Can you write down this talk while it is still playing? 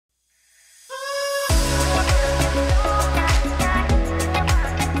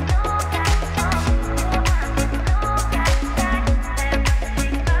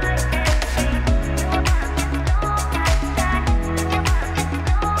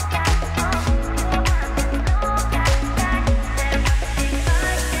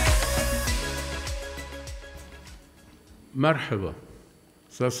Marhaba.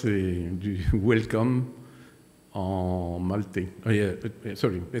 Ça, c'est du welcome en maltais. Oh, yeah,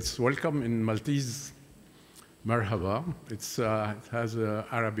 sorry, it's welcome in Maltese. Marhaba. It has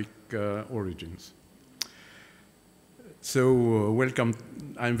Arabic origins. So, welcome.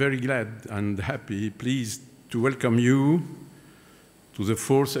 I'm very glad and happy, pleased to welcome you to the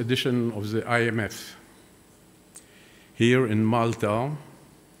 4th edition of the IMEF here in Malta.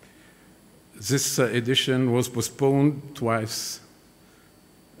 This edition was postponed twice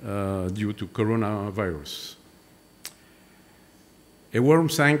due to coronavirus. A warm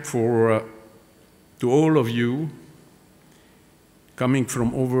thank to all of you coming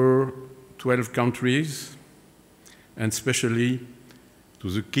from over 12 countries, and especially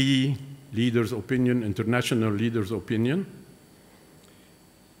to the key leaders' opinion, international leaders' opinion,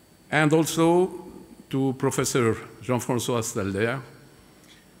 and also to Professor Jean-François Stalder,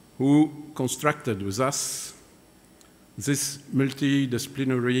 who constructed with us this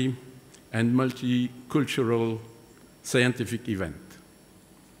multidisciplinary and multicultural scientific event.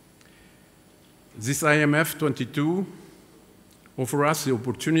 This IMF 22 offers us the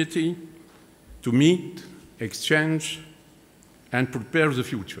opportunity to meet, exchange, and prepare the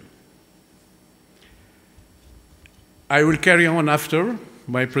future. I will carry on after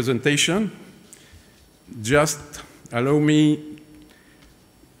my presentation. Just allow me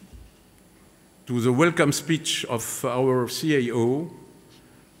to the welcome speech of our CAO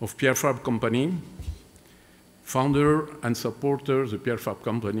of Pierre Fabre Company, founder and supporter. The Pierre Fabre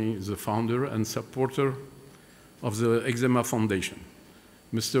Company is the founder and supporter of the Eczema Foundation.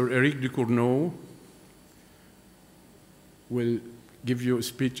 Mr. Eric Ducournau will give you a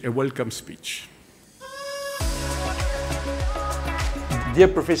speech, a welcome speech. Dear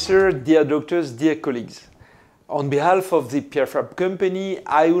Professor, dear doctors, dear colleagues, on behalf of the Pierre Fabre Company,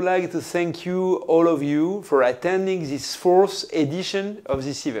 I would like to thank you, all of you, for attending this 4th edition of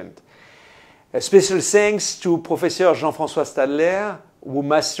this event. A special thanks to Professor Jean-François Stalder, who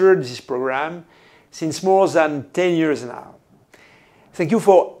mastered this program since more than 10 years now. Thank you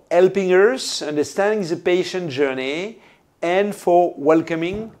for helping us understand the patient journey and for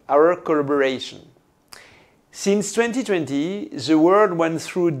welcoming our collaboration. Since 2020, the world went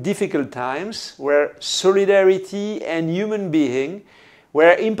through difficult times where solidarity and human being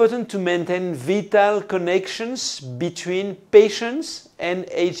were important to maintain vital connections between patients and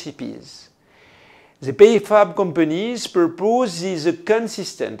HCPs. The Pierre Fabre Company's purpose is a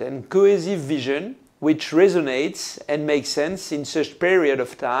consistent and cohesive vision which resonates and makes sense in such a period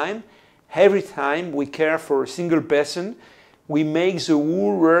of time. Every time we care for a single person, we make the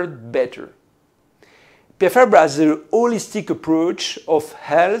whole world better. Pierre Fabre has a holistic approach of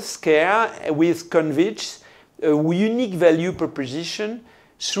health care with convinced a unique value proposition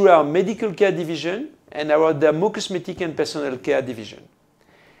through our medical care division and our dermocosmetic and personal care division.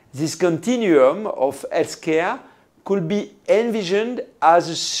 This continuum of health care could be envisioned as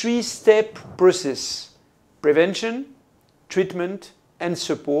a 3-step process: prevention, treatment, and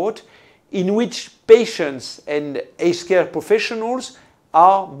support, in which patients and healthcare professionals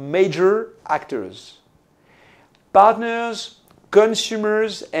are major actors. Partners,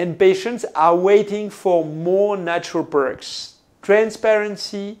 consumers, and patients are waiting for more natural products,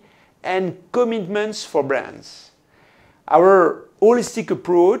 transparency, and commitments for brands. Our holistic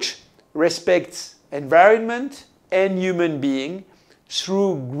approach respects environment and human being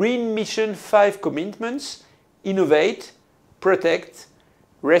through Green Mission 5 commitments: innovate, protect,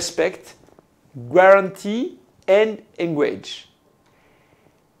 respect, guarantee, and engage.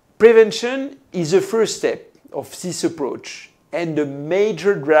 Prevention is the first step of this approach and a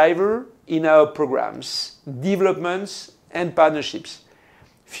major driver in our programs, developments, and partnerships.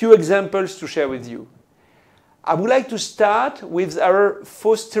 Few examples to share with you. I would like to start with our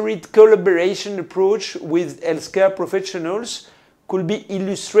fostered collaboration approach with healthcare professionals could be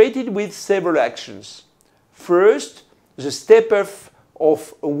illustrated with several actions. First, the step-up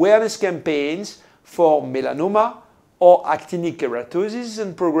of awareness campaigns for melanoma or actinic keratosis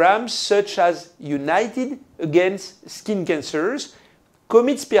and programs such as United Against Skin Cancers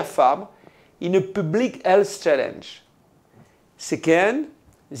commits Pierre Fabre in a public health challenge. Second,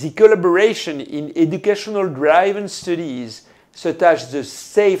 the collaboration in educational-driven studies such as the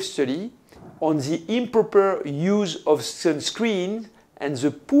SAFE study on the improper use of sunscreen and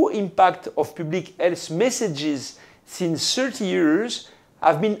the poor impact of public health messages since 30 years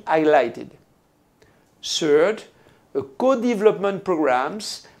have been highlighted. Third, co-development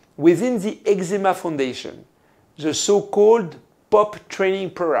programs within the Eczema Foundation, the so-called POP training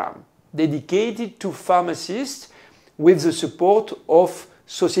program, dedicated to pharmacists with the support of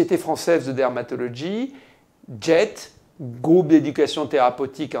Société Française de Dermatologie, JET, Groupe d'éducation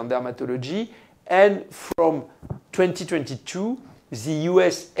thérapeutique en dermatology, and from 2022, the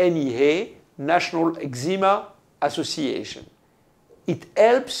US NEA, National Eczema Association. It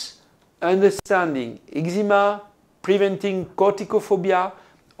helps understanding eczema, preventing corticophobia,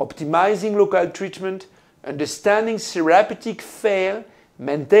 optimizing local treatment, understanding therapeutic fail,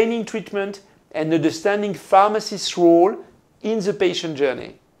 maintaining treatment, and understanding pharmacist's role in the patient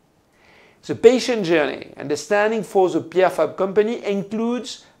journey. The patient journey, understanding for the Pierre Fabre company,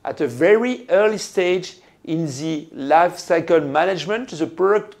 includes at a very early stage in the life cycle management, the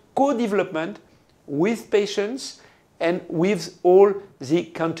product co-development with patients and with all the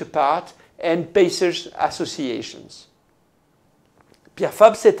counterpart and pacers associations. Pierre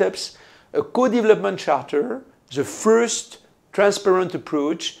Fabre set up a co-development charter, the first transparent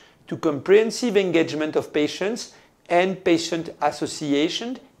approach to comprehensive engagement of patients and patient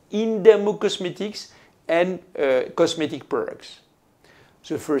associations in dermocosmetics and cosmetic products.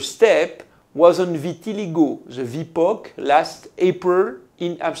 The first step was on Vitiligo, the VPOC, last April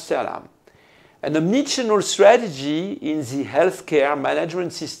in Amsterdam. An omnichannel strategy in the healthcare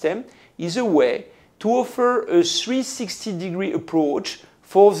management system is a way to offer a 360-degree approach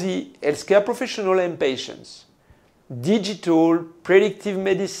for the healthcare professional and patients. Digital, predictive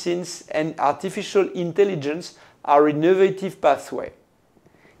medicines, and artificial intelligence are innovative pathways.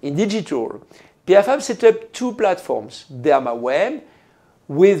 In digital, Pierre Fabre set up two platforms, DermaWeb,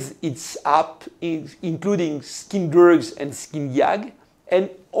 with its app including Skin Drugs and Skin Gag, and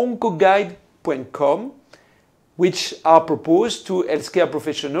oncoguide.com, which are proposed to healthcare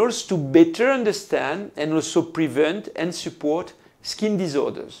professionals to better understand and also prevent and support skin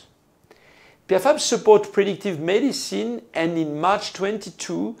disorders. Pierre Fabre supports predictive medicine, and in March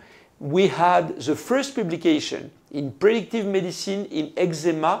 2022, we had the first publication in predictive medicine in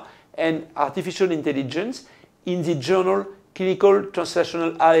eczema and artificial intelligence in the journal Clinical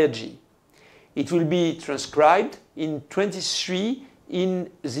Translational Allergy. It will be transcribed in 23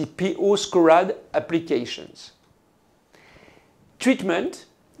 in the PO SCORAD applications. Treatment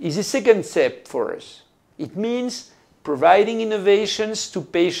is the second step for us. It means providing innovations to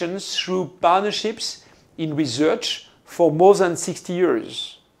patients through partnerships in research for more than 60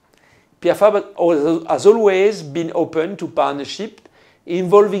 years. Pierre Fabre has always been open to partnership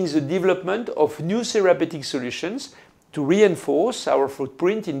involving the development of new therapeutic solutions to reinforce our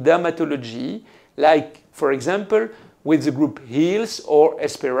footprint in dermatology, like, for example, with the group HEALS or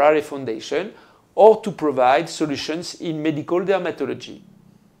Esperare Foundation, or to provide solutions in medical dermatology.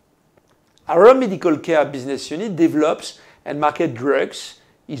 Our medical care business unit develops and markets drugs,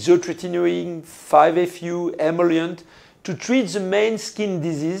 isotretinoin, 5-FU, emollient, to treat the main skin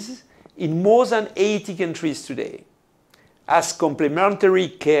diseases in more than 80 countries today. As complementary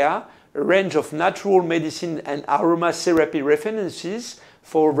care, a range of natural medicine and aromatherapy references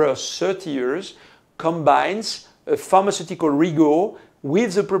for over 30 years combines a pharmaceutical rigor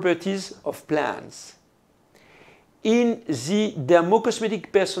with the properties of plants. In the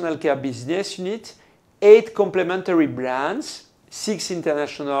dermocosmetic personal care business unit, 8 complementary brands, 6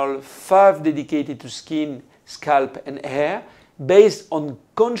 international, 5 dedicated to skin, scalp and hair, based on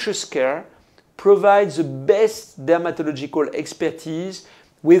conscious care, provide the best dermatological expertise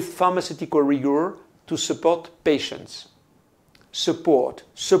with pharmaceutical rigor to support patients. Support.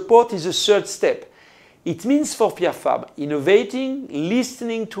 Support is the third step. It means for Pierre Fabre innovating,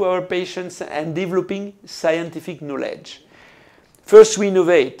 listening to our patients and developing scientific knowledge. First, we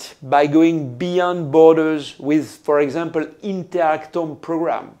innovate by going beyond borders with, for example, Interactome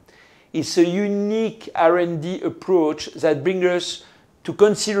program. It's a unique R&D approach that brings us to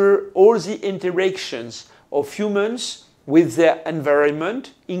consider all the interactions of humans with their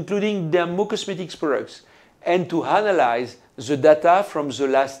environment, including dermocosmetics products, and to analyze the data from the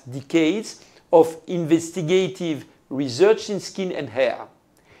last decades of investigative research in skin and hair.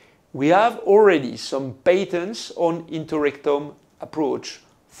 We have already some patents on Interactome approach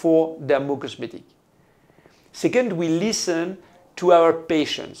for dermocosmetic. Second, we listen to our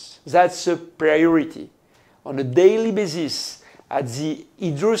patients. That's a priority. On a daily basis at the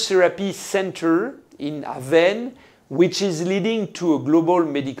Hydrotherapy Center in Aven, which is leading to a global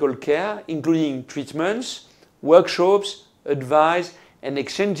medical care, including treatments, workshops, advice, and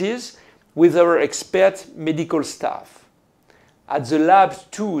exchanges with our expert medical staff. At the labs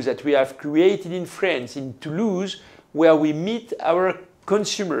too that we have created in France, in Toulouse, where we meet our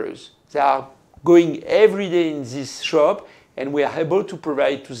consumers. They are going every day in this shop, and we are able to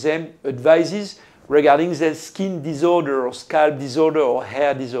provide to them advices regarding their skin disorder or scalp disorder or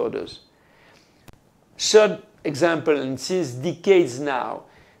hair disorders. Third example, and since decades now,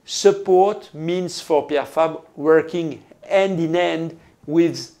 support means for Pierre Fabre working hand in hand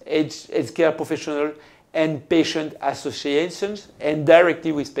with healthcare professionals and patient associations and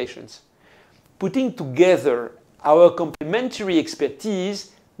directly with patients. Putting together our complementary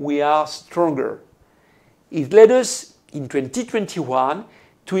expertise, we are stronger. It led us in 2021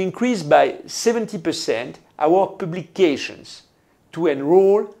 to increase by 70% our publications, to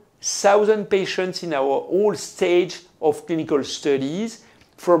enroll 1,000 patients in our whole stage of clinical studies,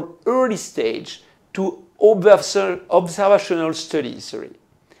 from early stage to observational studies.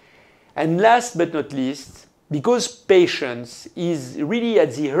 And last but not least, because patients is really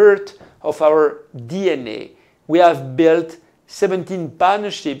at the heart of our DNA, we have built 17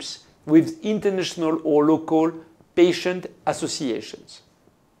 partnerships with international or local patient associations.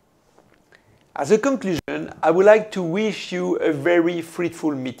 As a conclusion, I would like to wish you a very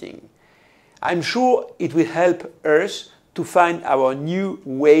fruitful meeting. I'm sure it will help us to find our new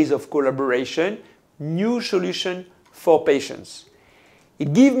ways of collaboration, new solutions for patients.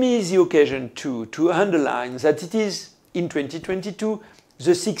 It gives me the occasion to underline that it is in 2022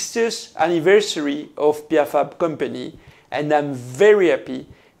 the 60th anniversary of Pierre Fabre company, and I'm very happy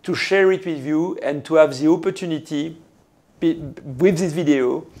to share it with you and to have the opportunity with this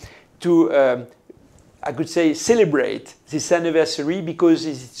video to, I could say, celebrate this anniversary, because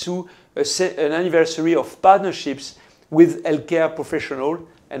it's an anniversary of partnerships with healthcare professionals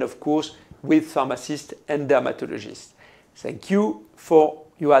and, of course, with pharmacists and dermatologists. Thank you for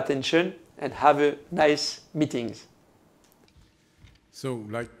your attention and have a nice meetings. So,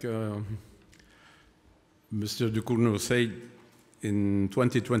 like Mr. Ducournau said, in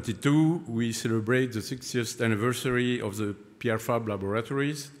 2022, we celebrate the 60th anniversary of the Pierre Fabre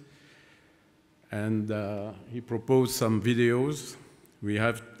laboratories. And he proposed some videos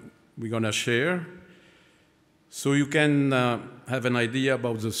we're going to share. So you can have an idea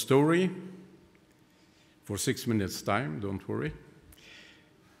about the story for 6 minutes time, don't worry.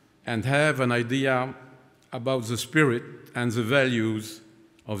 And have an idea about the spirit and the values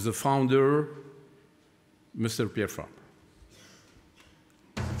of the founder, Mr. Pierre Fabre.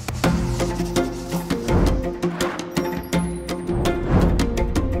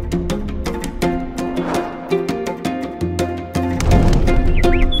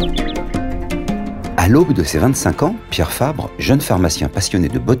 À l'aube de ses 25 ans, Pierre Fabre, jeune pharmacien passionné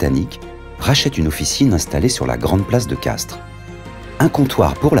de botanique, rachète une officine installée sur la grande place de Castres. Un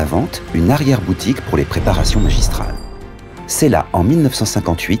comptoir pour la vente, une arrière-boutique pour les préparations magistrales. C'est là, en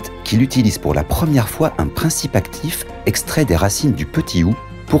 1958, qu'il utilise pour la première fois un principe actif extrait des racines du petit hou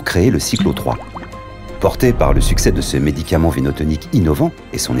pour créer le cyclo-3. Porté par le succès de ce médicament vénotonique innovant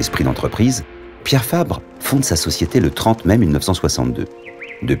et son esprit d'entreprise, Pierre Fabre fonde sa société le 30 mai 1962.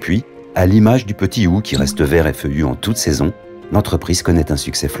 Depuis, à l'image du petit hou qui reste vert et feuillu en toute saison, l'entreprise connaît un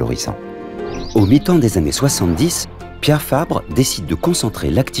succès florissant. Au mi-temps des années 70, Pierre Fabre décide de concentrer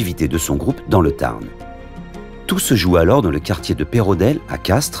l'activité de son groupe dans le Tarn. Tout se joue alors dans le quartier de Pérodel, à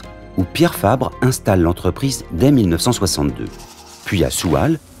Castres, où Pierre Fabre installe l'entreprise dès 1962, puis à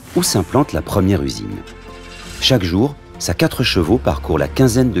Soual, où s'implante la première usine. Chaque jour, sa 4 chevaux parcourt la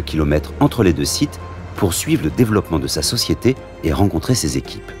quinzaine de kilomètres entre les deux sites pour suivre le développement de sa société et rencontrer ses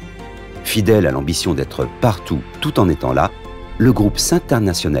équipes. Fidèle à l'ambition d'être partout tout en étant là, le groupe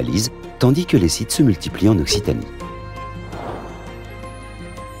s'internationalise tandis que les sites se multiplient en Occitanie.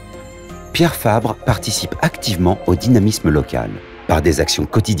 Pierre Fabre participe activement au dynamisme local, par des actions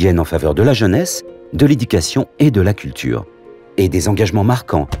quotidiennes en faveur de la jeunesse, de l'éducation et de la culture, et des engagements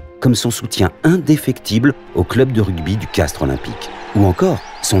marquants, comme son soutien indéfectible au club de rugby du Castres olympique, ou encore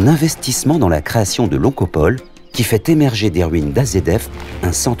son investissement dans la création de l'Oncopole, qui fait émerger des ruines d'AZF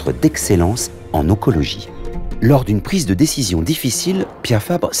un centre d'excellence en oncologie. Lors d'une prise de décision difficile, Pierre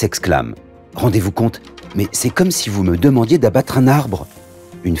Fabre s'exclame « Rendez-vous compte, mais c'est comme si vous me demandiez d'abattre un arbre !»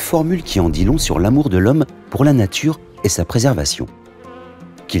 Une formule qui en dit long sur l'amour de l'homme pour la nature et sa préservation.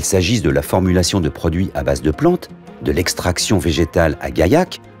 Qu'il s'agisse de la formulation de produits à base de plantes, de l'extraction végétale à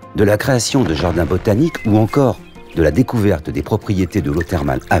Gaillac, de la création de jardins botaniques ou encore de la découverte des propriétés de l'eau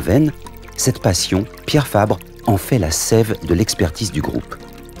thermale à Vennes, cette passion, Pierre Fabre en fait la sève de l'expertise du groupe.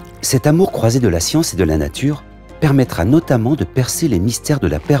 Cet amour croisé de la science et de la nature permettra notamment de percer les mystères de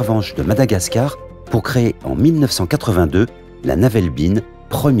la pervenche de Madagascar pour créer en 1982 la navelbine,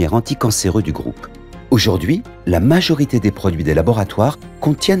 premier anticancéreux du groupe. Aujourd'hui, la majorité des produits des laboratoires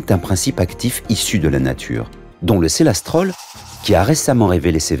contiennent un principe actif issu de la nature, dont le sélastrol, qui a récemment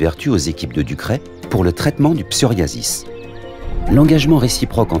révélé ses vertus aux équipes de Ducournau pour le traitement du psoriasis. L'engagement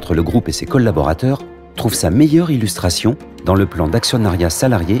réciproque entre le groupe et ses collaborateurs trouve sa meilleure illustration dans le plan d'actionnariat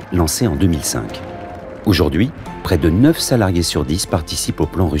salarié lancé en 2005. Aujourd'hui, près de 9 salariés sur 10 participent au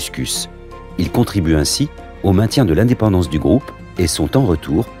plan Ruscus. Ils contribuent ainsi au maintien de l'indépendance du groupe et sont en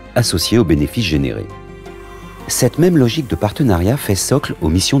retour associés aux bénéfices générés. Cette même logique de partenariat fait socle aux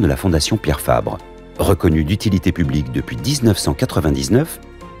missions de la Fondation Pierre Fabre. Reconnue d'utilité publique depuis 1999,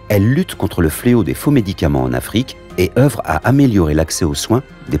 elle lutte contre le fléau des faux médicaments en Afrique et œuvre à améliorer l'accès aux soins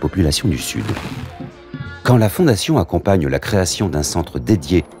des populations du Sud. Quand la Fondation accompagne la création d'un centre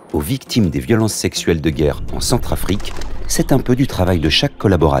dédié aux victimes des violences sexuelles de guerre en Centrafrique, c'est un peu du travail de chaque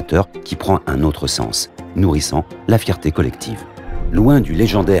collaborateur qui prend un autre sens, nourrissant la fierté collective. Loin du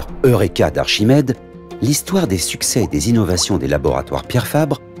légendaire Eureka d'Archimède, l'histoire des succès et des innovations des laboratoires Pierre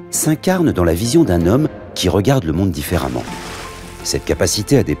Fabre s'incarne dans la vision d'un homme qui regarde le monde différemment. Cette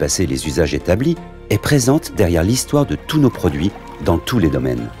capacité à dépasser les usages établis est présente derrière l'histoire de tous nos produits dans tous les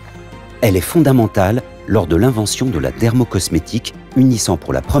domaines. Elle est fondamentale lors de l'invention de la dermocosmétique unissant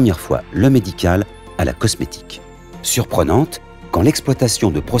pour la première fois le médical à la cosmétique. Surprenante quand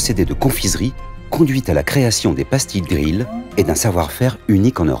l'exploitation de procédés de confiserie conduit à la création des pastilles grill et d'un savoir-faire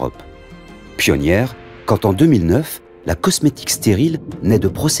unique en Europe. Pionnière quand en 2009, la cosmétique stérile naît de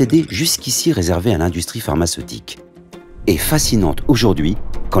procédés jusqu'ici réservés à l'industrie pharmaceutique. Et fascinante aujourd'hui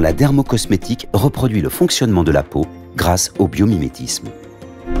quand la dermocosmétique reproduit le fonctionnement de la peau grâce au biomimétisme.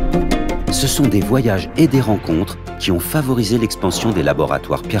 Ce sont des voyages et des rencontres qui ont favorisé l'expansion des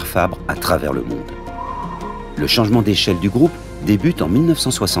laboratoires Pierre Fabre à travers le monde. Le changement d'échelle du groupe débute en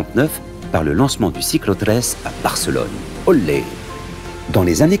 1969 par le lancement du cyclotress à Barcelone. Olé! Dans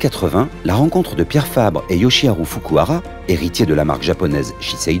les années 80, la rencontre de Pierre Fabre et Yoshiharu Fukuhara, héritier de la marque japonaise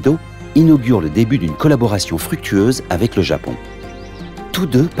Shiseido, inaugure le début d'une collaboration fructueuse avec le Japon. Tous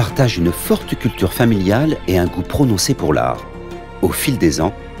deux partagent une forte culture familiale et un goût prononcé pour l'art. Au fil des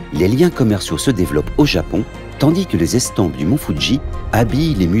ans, les liens commerciaux se développent au Japon, tandis que les estampes du mont Fuji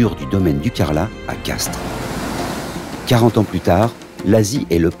habillent les murs du domaine du Carla à Castres. 40 ans plus tard, l'Asie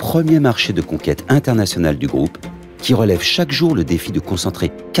est le premier marché de conquête internationale du groupe, qui relève chaque jour le défi de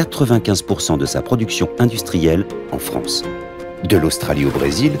concentrer 95% de sa production industrielle en France. De l'Australie au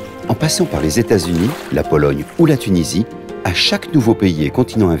Brésil, en passant par les États-Unis, la Pologne ou la Tunisie, à chaque nouveau pays et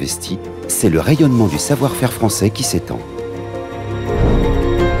continent investi, c'est le rayonnement du savoir-faire français qui s'étend.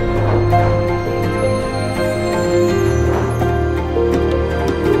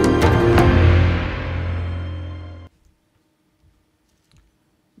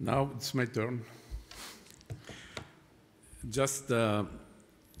 Now it's my turn. Just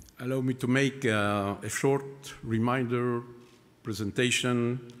allow me to make a short reminder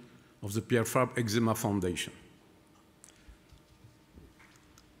presentation of the Pierre Fabre Eczema Foundation.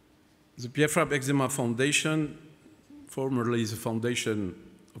 The Pierre Fabre Eczema Foundation, formerly the Foundation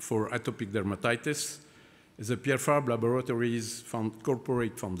for Atopic Dermatitis, is a Pierre Fabre Laboratories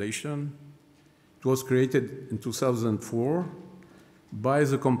corporate foundation. It was created in 2004 by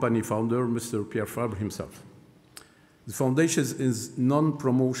the company founder, Mr. Pierre Fabre himself. The foundation is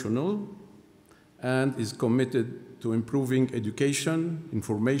non-promotional and is committed to improving education,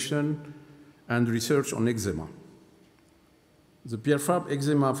 information, and research on eczema. The Pierre Fabre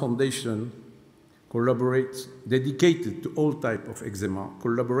Eczema Foundation collaborates, dedicated to all types of eczema,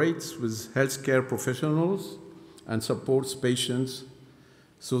 collaborates with healthcare professionals and supports patients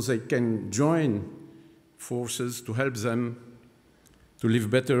so they can join forces to help them to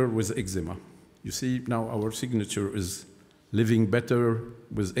live better with eczema. You see, now our signature is living better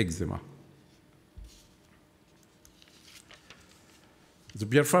with eczema. The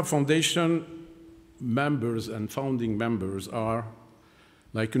Pierre Fabre Foundation members and founding members are,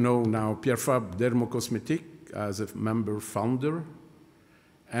 like you know now, Pierre Fabre Dermocosmétique as a member founder,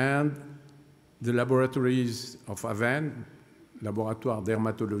 and the laboratories of Aven, Laboratoire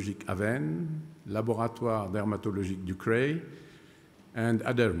Dermatologique Aven, Laboratoire Dermatologique Ducournau, and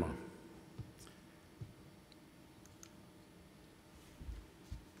Aderma.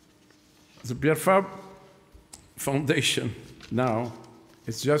 The Pierre Fabre Foundation now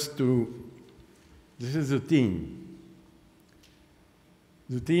is just this is the team.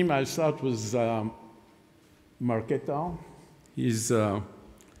 The team I start with Marquetta. He's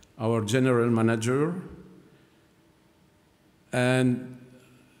our general manager, and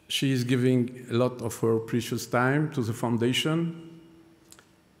she is giving a lot of her precious time to the foundation.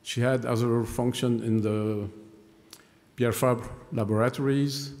 She had other functions in the Pierre Fabre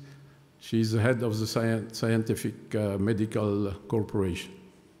laboratories. She's the head of the Scientific Medical Corporation.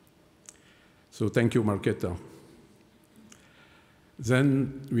 So thank you, Marquetta.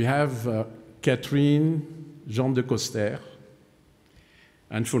 Then we have Catherine Jean de Coster.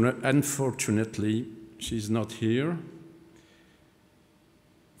 Unfortunately, she's not here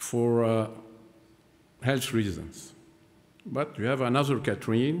for health reasons. But we have another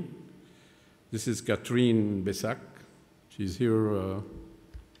Catherine, This is Catherine Bessac. She's here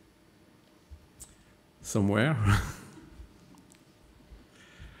somewhere.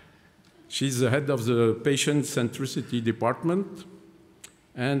 She's the head of the patient centricity department,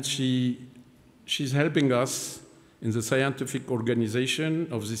 and she's helping us in the scientific organization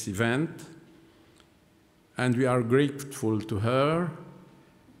of this event. And we are grateful to her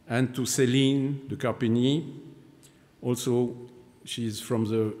and to Céline de Carpigny. Also, she's from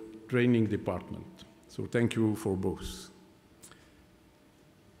the training department. So thank you for both.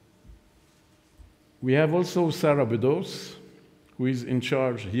 We have also Sarah Bedos, who is in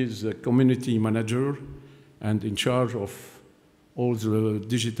charge. He is a community manager and in charge of all the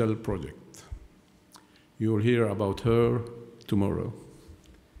digital project. You will hear about her tomorrow.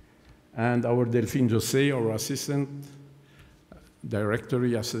 And our Delphine José, our assistant,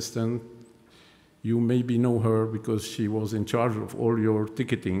 directory assistant, you maybe know her because she was in charge of all your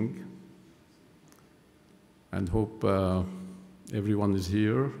ticketing. And hope everyone is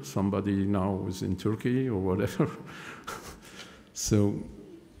here. Somebody now is in Turkey or whatever. So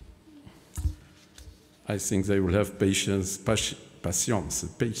I think they will have patience.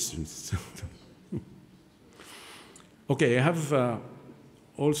 Okay, I have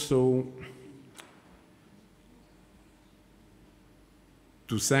also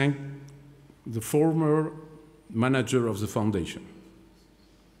to thank the former manager of the foundation.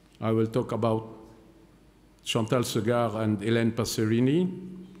 I will talk about Chantal Segar and Hélène Passerini,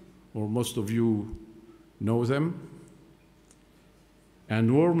 or most of you know them.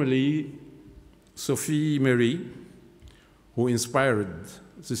 And warmly, Sophie Mary, who inspired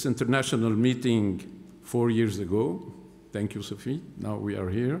this international meeting 4 years ago. Thank you, Sophie. Now we are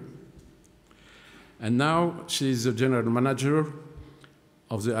here. And now she's the general manager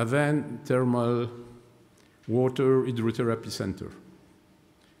of the Aven Thermal Water Hydrotherapy Center.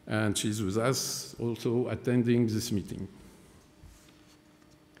 And she's with us also attending this meeting.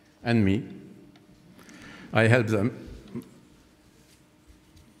 And me. I help them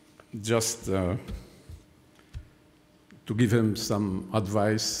just to give him some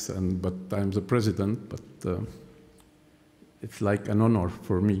advice, but I'm the president, but it's like an honor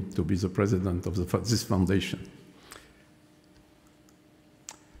for me to be the president of this foundation.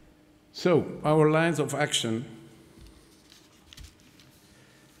 So, our lines of action: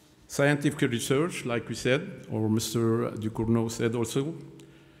 scientific research, like we said, or Mr. Ducournau said also,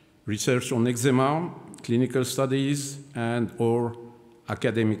 research on eczema, clinical studies, and/or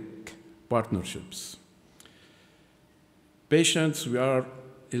academic partnerships. Patients, we are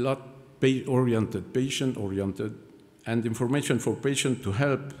a lot patient-oriented, and information for patients to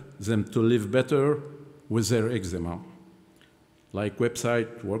help them to live better with their eczema, like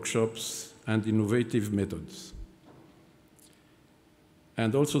website, workshops, and innovative methods.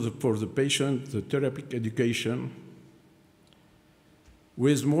 And also for the patient, the therapeutic education,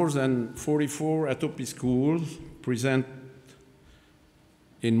 with more than 44 atopy schools present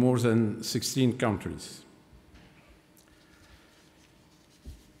in more than 16 countries.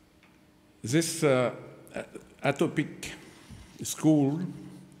 This atopic school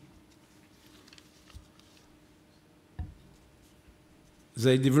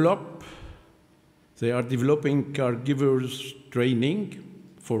they are developing caregivers training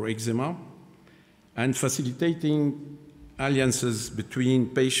for eczema and facilitating alliances between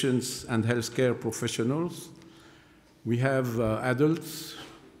patients and healthcare professionals. We have adults,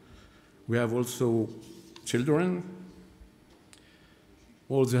 we have also children,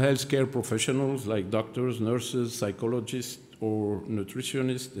 all the healthcare professionals like doctors, nurses, psychologists, or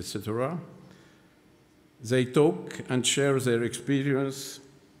nutritionists, etc. They talk and share their experience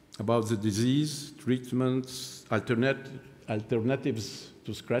about the disease, treatments, alternatives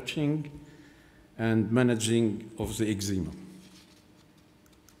to scratching, and managing of the eczema.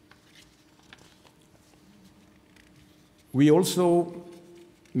 We also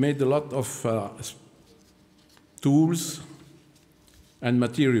made a lot of tools and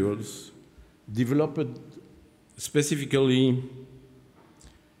materials developed specifically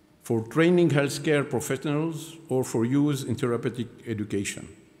for training healthcare professionals or for use in therapeutic education,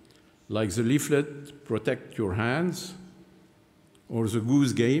 like the leaflet, Protect Your Hands, or the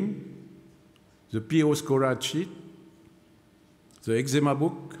Goose Game, the PO Scorad sheet, the eczema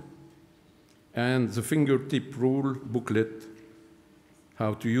book, and the fingertip rule booklet,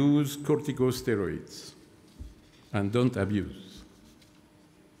 how to use corticosteroids and don't abuse.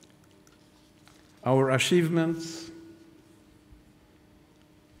 Our achievements,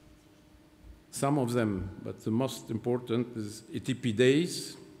 some of them, but the most important is ETP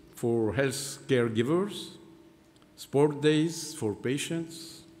days for health caregivers, sport days for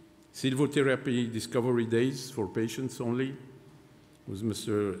patients, Silvotherapy discovery days for patients only, with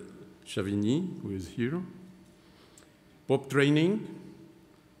Mr. Chavigny, who is here. POP training,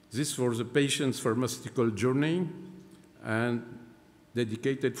 this for the patient's pharmaceutical journey and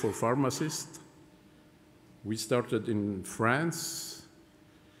dedicated for pharmacists. We started in France,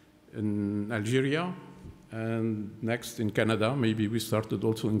 in Algeria, and next in Canada. Maybe we started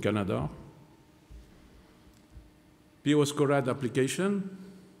also in Canada. POS CORAD application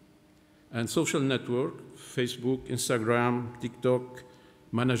and social network, Facebook, Instagram, TikTok,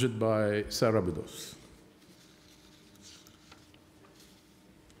 managed by Sarah Bedos.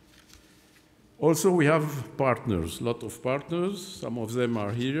 Also, we have partners, a lot of partners. Some of them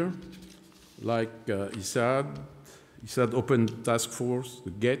are here, like ISAD Open Task Force, the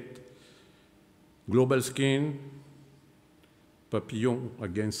GET, Global Skin, Papillon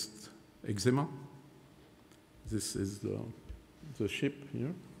Against Eczema. This is the ship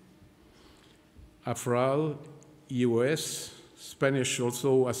here. AFRAL, EOS, Spanish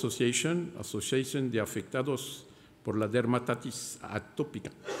also Association de Afectados por la Dermatitis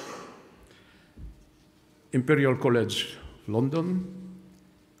Atópica. Imperial College London,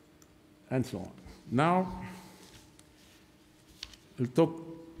 and so on. Now, I'll talk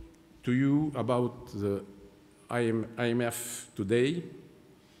to you about the IMEF today.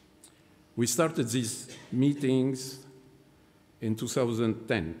 We started these meetings in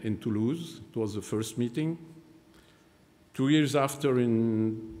 2010 in Toulouse. It was the first meeting. 2 years after,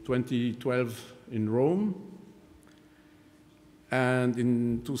 in 2012, in Rome. And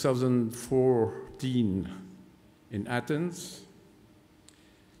in 2014, in Athens.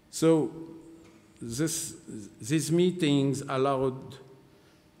 So these meetings allowed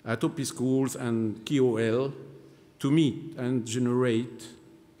atopy schools and KOL to meet and generate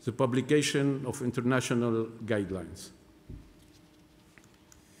the publication of international guidelines.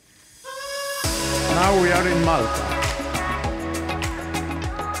 Now we are in Malta.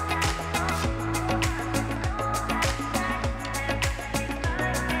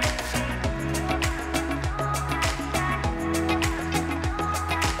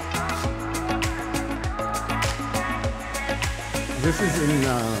 This is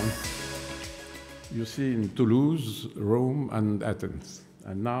you see, in Toulouse, Rome, and Athens.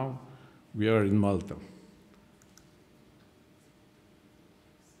 And now we are in Malta.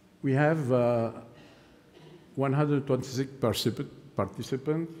 We have 126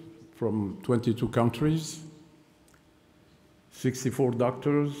 participants from 22 countries, 64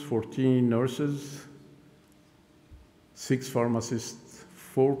 doctors, 14 nurses, 6 pharmacists,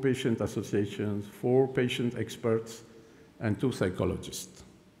 4 patient associations, 4 patient experts, and 2 psychologists.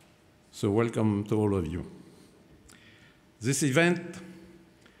 So welcome to all of you. This event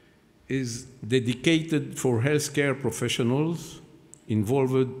is dedicated for healthcare professionals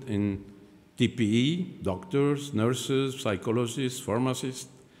involved in TPE, doctors, nurses, psychologists, pharmacists,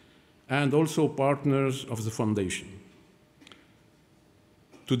 and also partners of the foundation,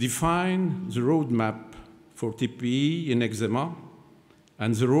 to define the roadmap for TPE in eczema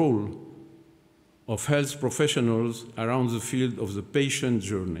and the role of health professionals around the field of the patient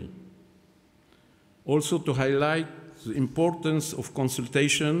journey. Also to highlight the importance of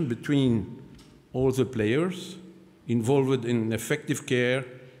consultation between all the players involved in effective care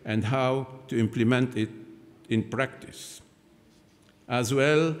and how to implement it in practice, as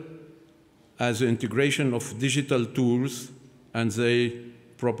well as the integration of digital tools and their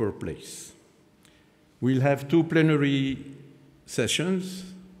proper place. We'll have 2 plenary sessions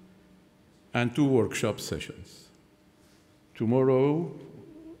and 2 workshop sessions. Tomorrow,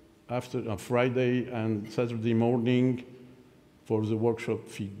 after Friday and Saturday morning, for the workshop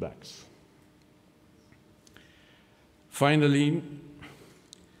feedbacks. Finally,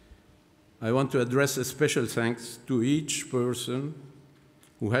 I want to address a special thanks to each person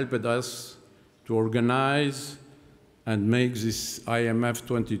who helped us to organize and make this IMF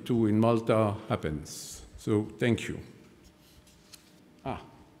 22 in Malta happen. So thank you.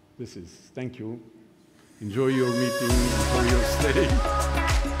 Thank you. Enjoy your meeting, enjoy your stay.